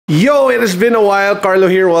Yo, it has been a while.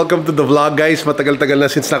 Carlo here. Welcome to the vlog, guys. Matagal-tagal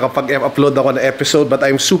na since nakapag-upload ako ng episode, but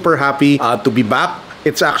I'm super happy to be back.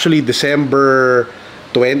 It's actually December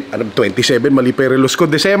 27, mali pa yung relos ko.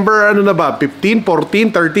 December, 15,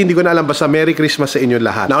 14, 13, di ko na alam. Basta Merry Christmas sa inyong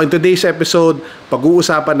lahat. Now, in today's episode,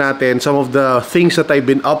 pag-uusapan natin some of the things that I've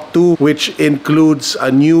been up to, which includes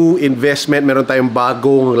a new investment. Meron tayong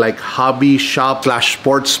bagong like hobby shop /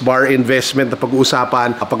 sports bar investment na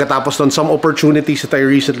pag-uusapan. Pagkatapos nun, some opportunities that I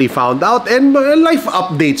recently found out and life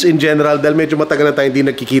updates in general dahil medyo matagal na tayo hindi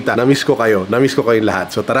nagkikita. Namiss ko kayo. Namiss ko kayong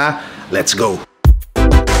lahat. So tara, let's go!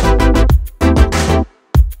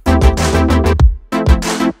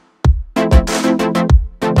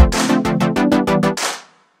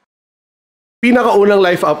 Pinakaunang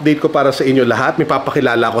life update ko para sa inyo lahat, may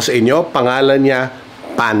papakilala ko sa inyo. Pangalan niya,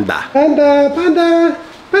 Panda. Panda, Panda,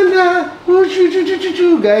 Panda. Oh,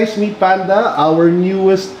 guys, meet Panda, our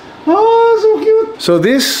newest. Oh, so cute. So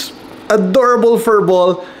this adorable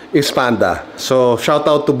furball is Panda. So shout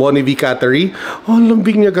out to Bonnie V. Cattery. Oh,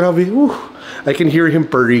 lambing niya, grabe. I can hear him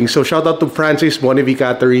purring. So shout out to Francis, Bonnie V.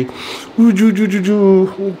 Cattery.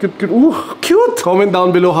 Cute. Comment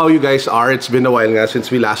down below how you guys are. It's been a while nga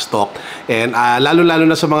since we last talked. And lalo-lalo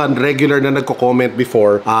na sa mga regular na nagko-comment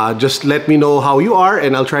before, just let me know how you are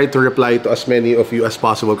and I'll try to reply to as many of you as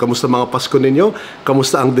possible. Kamusta mga Pasko ninyo?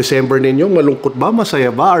 Kamusta ang December ninyo? Malungkot ba?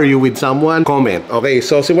 Masaya ba? Are you with someone? Comment. Okay,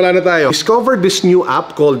 so simula na tayo. Discovered this new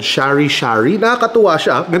app called Shari Shari. Nakakatuwa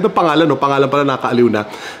siya. Ganda pangalan, no? Pangalan pala nakakaaliw na.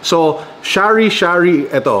 So, Shari Shari,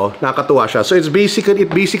 ito, nakakatuwa siya. So it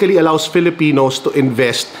basically allows Filipinos to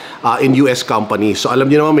invest in US companies. So alam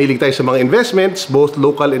niyo naman, mahilig tayo sa mga investments, both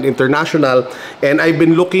local and international. And I've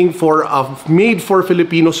been looking for a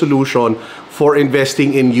made-for-Filipino solution for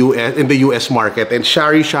investing in the US market. And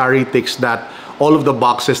Shari Shari ticks all of the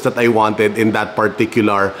boxes that I wanted in that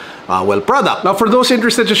particular product. Now, for those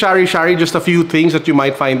interested sa Shari Shari, just a few things that you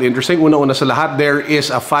might find interesting. Una-una sa lahat, there is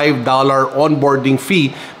a $5 onboarding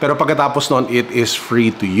fee, pero pagkatapos nun, it is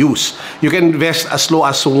free to use. You can invest as low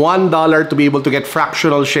as $1 to be able to get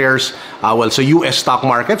fractional shares sa US stock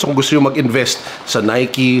market. So kung gusto nyo mag-invest sa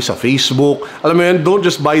Nike, sa Facebook, alam mo yun, don't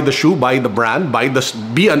just buy the shoe, buy the brand,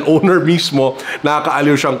 be an owner mismo.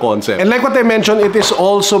 Nakakaaliw siyang concept. And like what I mentioned, it is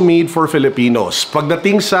also made for Filipinos.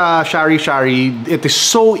 Pagdating sa Shari Shari, it is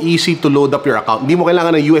so easy to load up your account. Hindi mo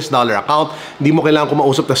kailangan ng US dollar account. Hindi mo kailangan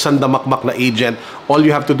kumausap na sandamakmak na agent. All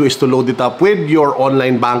you have to do is to load it up with your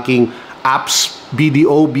online banking apps,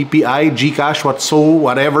 BDO, BPI, GCash,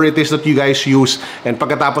 whatever it is that you guys use. And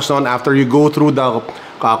pagkatapos nun, after you go through the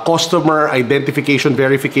customer identification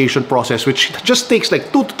verification process, which just takes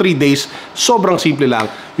like 2 to 3 days, sobrang simple lang,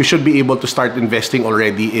 you should be able to start investing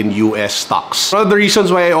already in US stocks. One of the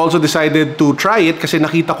reasons why I also decided to try it, kasi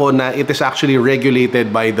nakita ko na it is actually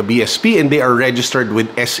regulated by the BSP and they are registered with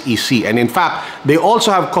SEC. And in fact, they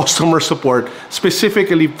also have customer support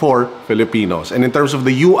specifically for Filipinos. And in terms of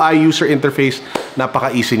the UI user interface,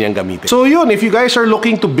 napaka-easy niyang gamitin. So yun, if you guys are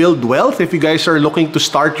looking to build wealth, if you guys are looking to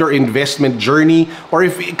start your investment journey, or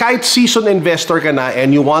if kahit seasoned investor ka na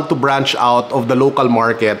and you want to branch out of the local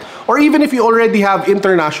market, or even if you already have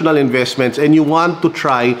international investments and you want to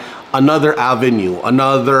try another avenue,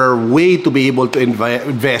 another way to be able to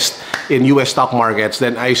invest in US stock markets,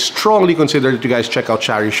 then I strongly consider that you guys check out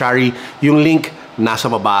Shari Shari. Yung link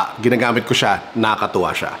nasa baba, ginagamit ko siya,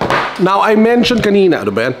 nakakatuwa siya. Now, I mentioned kanina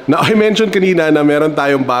na meron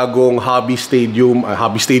tayong bagong hobby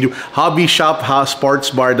shop, sports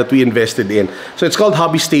bar that we invested in. So it's called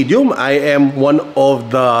Hobby Stadium. I am one of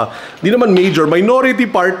the, minority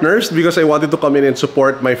partners because I wanted to come in and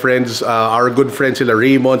support my friends, our good friends, sila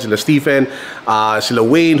Raymond, sila Stephen, sila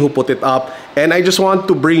Wayne who put it up. And I just want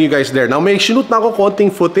to bring you guys there. Now, may shoot na ako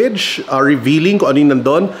konting footage revealing kung ano yung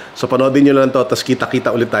nandun. So, panoodin nyo lang to, tapos kita-kita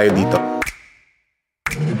ulit tayo dito.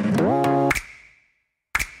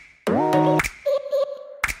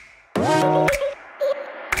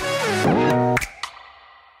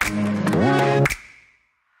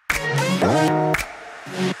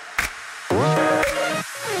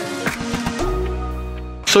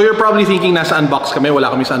 So you're probably thinking nasa unbox kami. Wala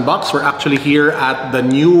kami sa unbox. We're actually here at the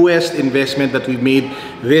newest investment that we've made.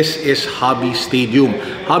 This is Hobby Stadium.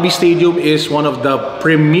 Hobby Stadium is one of the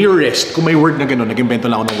premierest, kung may word na gano'n, nag-invento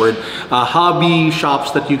lang ako ng word, hobby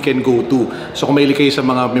shops that you can go to. So kung mahilig kayo sa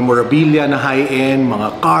mga memorabilia na high-end,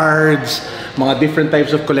 mga cards, mga different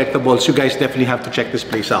types of collectibles, you guys definitely have to check this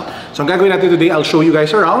place out. So ang gagawin natin today, I'll show you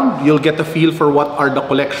guys around. You'll get a feel for what are the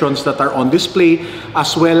collections that are on display,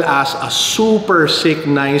 as well as a super sick,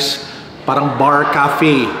 nice parang bar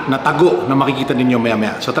cafe na tago na makikita ninyo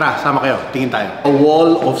maya-maya. So tara, sama kayo, tingin tayo. A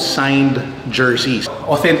wall of signed jerseys.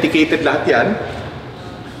 Authenticated lahat yan.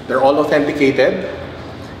 They're all authenticated.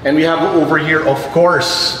 And we have over here, of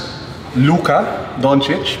course, Luka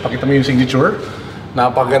Doncic. Pakita mo yung signature.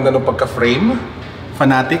 Napaganda ng pagka-frame.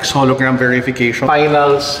 Fanatics, hologram verification.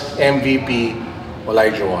 Finals, MVP,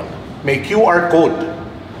 Elijah Wan. May QR code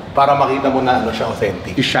para makita mo na ano siya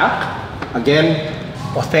authentic. Si Shaq, again,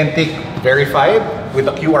 authentic, verified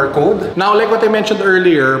with a QR code. Now, like what I mentioned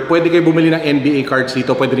earlier, pwede kayo bumili ng NBA cards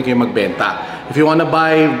dito, pwede rin kayo magbenta. If you wanna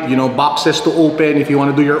buy, you know, boxes to open, if you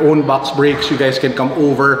wanna do your own box breaks, you guys can come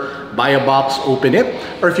over, buy a box, open it.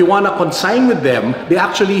 Or if you wanna consign with them, they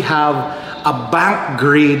actually have a bank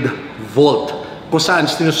grade vault kung saan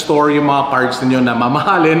sinustore yung mga cards ninyo na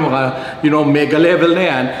mamahalin, mga, you know, mega level na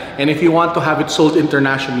yan. And if you want to have it sold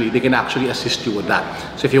internationally, they can actually assist you with that.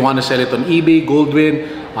 So if you want to sell it on eBay, Goldwyn,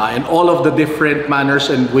 and all of the different manners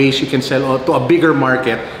and ways you can sell to a bigger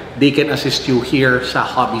market, they can assist you here sa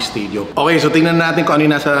Hobby Stadium. Okay, so tingnan natin kung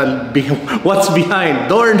ano yung nasa, what's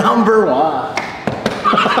behind door number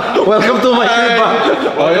 1. Welcome to my crib.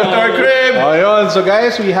 Welcome to our crib. Ayun, so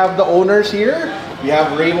guys, we have the owners here. We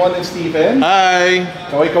have Raymond and Stephen. Hi!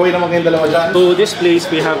 Kaway-kaway naman kayong dalawa dyan. So this place,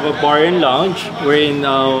 we have a bar and lounge wherein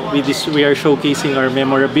we are showcasing our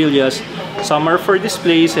memorabilia. Some are for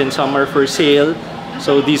displays and some are for sale.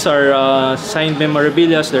 So these are signed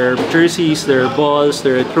memorabilia. There are jerseys, there are balls,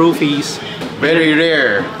 there are trophies. Very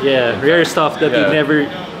rare. Yeah, rare stuff that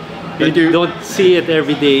you don't see it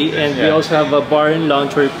every day. And we also have a bar and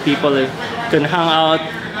lounge where people can hang out.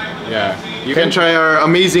 Yeah. You can try our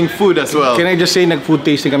amazing food as well. Can I just say, nag-food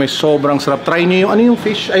tasting kami, sobrang sarap. Try nyo yung, ano yung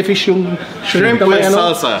fish? Ay, fish yung shrimp with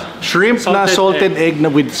salsa. Shrimp na salted egg na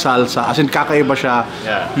with salsa. As in, kakaiba siya.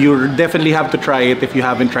 Yeah. You definitely have to try it if you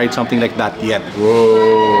haven't tried something like that yet.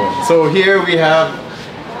 Whoa. So here we have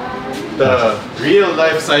the real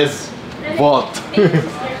life-size vault.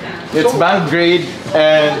 It's bank grade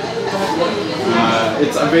and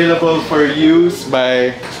it's available for use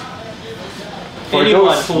by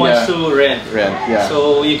anyone who wants to rent. Yeah.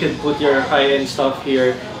 So you can put your high-end stuff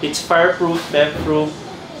here. It's fireproof, theft-proof.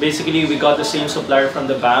 Basically, we got the same supplier from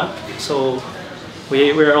the bank. So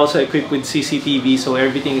we're also equipped with CCTV, so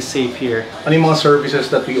everything is safe here. Ano yung mga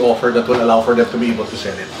services that we offer that will allow for them to be able to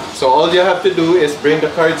sell it? So all you have to do is bring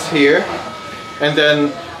the cards here, and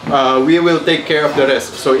then we will take care of the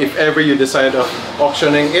rest. So if ever you decide of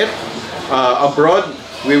auctioning it abroad,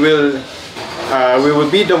 we will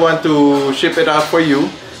be the one to ship it out for you.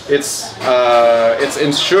 It's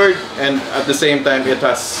insured, and at the same time it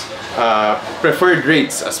has preferred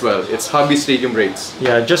rates as well. It's Hobby Stadium rates.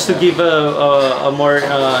 Yeah, just to give a more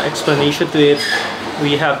explanation to it,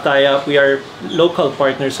 we have tie-up. We are local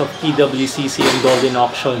partners of PWCC and Golden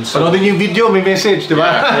Auctions. So, din yung video, may message, di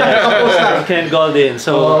ba? Yeah, Ken Golden.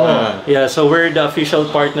 So yeah, so we're the official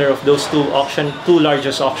partner of those two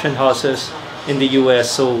largest auction houses in the US.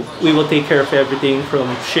 So we will take care of everything from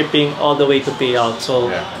shipping all the way to payout. So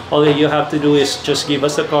all you have to do is just give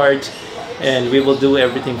us the cards and we will do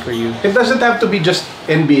everything for you. It doesn't have to be just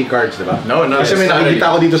NBA cards, di ba? No. Kasi may nakikita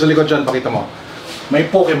ako dito sa likod dyan, pakita mo. May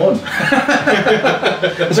Pokemon.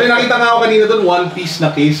 So nakita nga ako kanina doon, one piece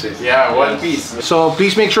na case eh. Yeah, one piece. So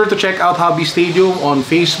please make sure to check out Hobby Stadium on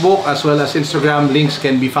Facebook as well as Instagram. Links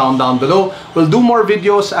can be found down below. We'll do more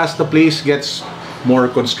videos as the place gets more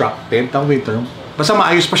constructed. Tama ba yung term? Basta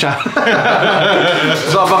maayos pa siya.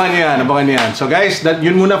 So abangan nyo yan. So guys,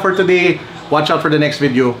 yun muna for today. Watch out for the next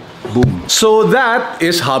video. Boom. So that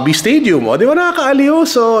is Hobby Stadium. O, di ba nakakaaliw?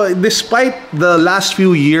 So despite the last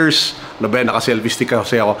few years, naka-selfie stick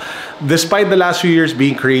kasi ako. Despite the last few years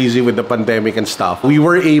being crazy with the pandemic and stuff, we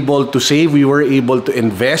were able to save, we were able to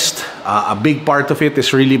invest. A big part of it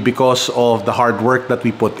is really because of the hard work that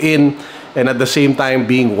we put in, and at the same time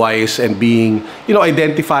being wise and being, you know,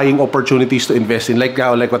 identifying opportunities to invest in, like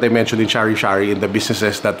what I mentioned in Shari Shari, in the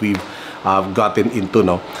businesses that we've gotten into,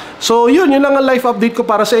 no? So yun lang ang life update ko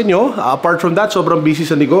para sa inyo. Apart from that, sobrang busy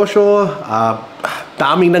sa negosyo,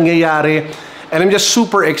 daming nangyayari, and I'm just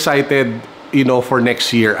super excited, you know, for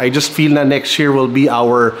next year. I just feel na next year will be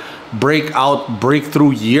our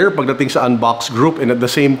breakthrough year pagdating sa Unbox Group, and at the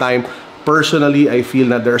same time, personally, I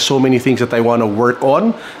feel that there are so many things that I want to work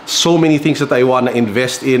on, so many things that I want to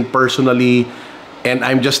invest in personally, and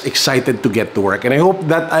I'm just excited to get to work. And I hope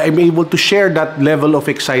that I'm able to share that level of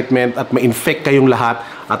excitement at ma-infect kayong lahat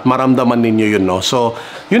at maramdaman ninyo yun, no? So,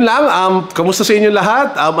 yun lang. Kamusta sa inyo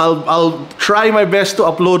lahat? I'll try my best to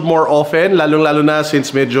upload more often, lalong-lalo na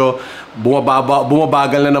since medyo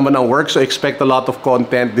bumabagal na naman ang work. So, expect a lot of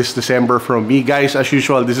content this December from me. Guys, as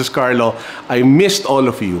usual, this is Carlo. I missed all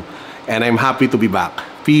of you. And I'm happy to be back.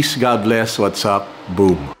 Peace, God bless, what's up,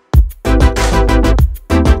 boom.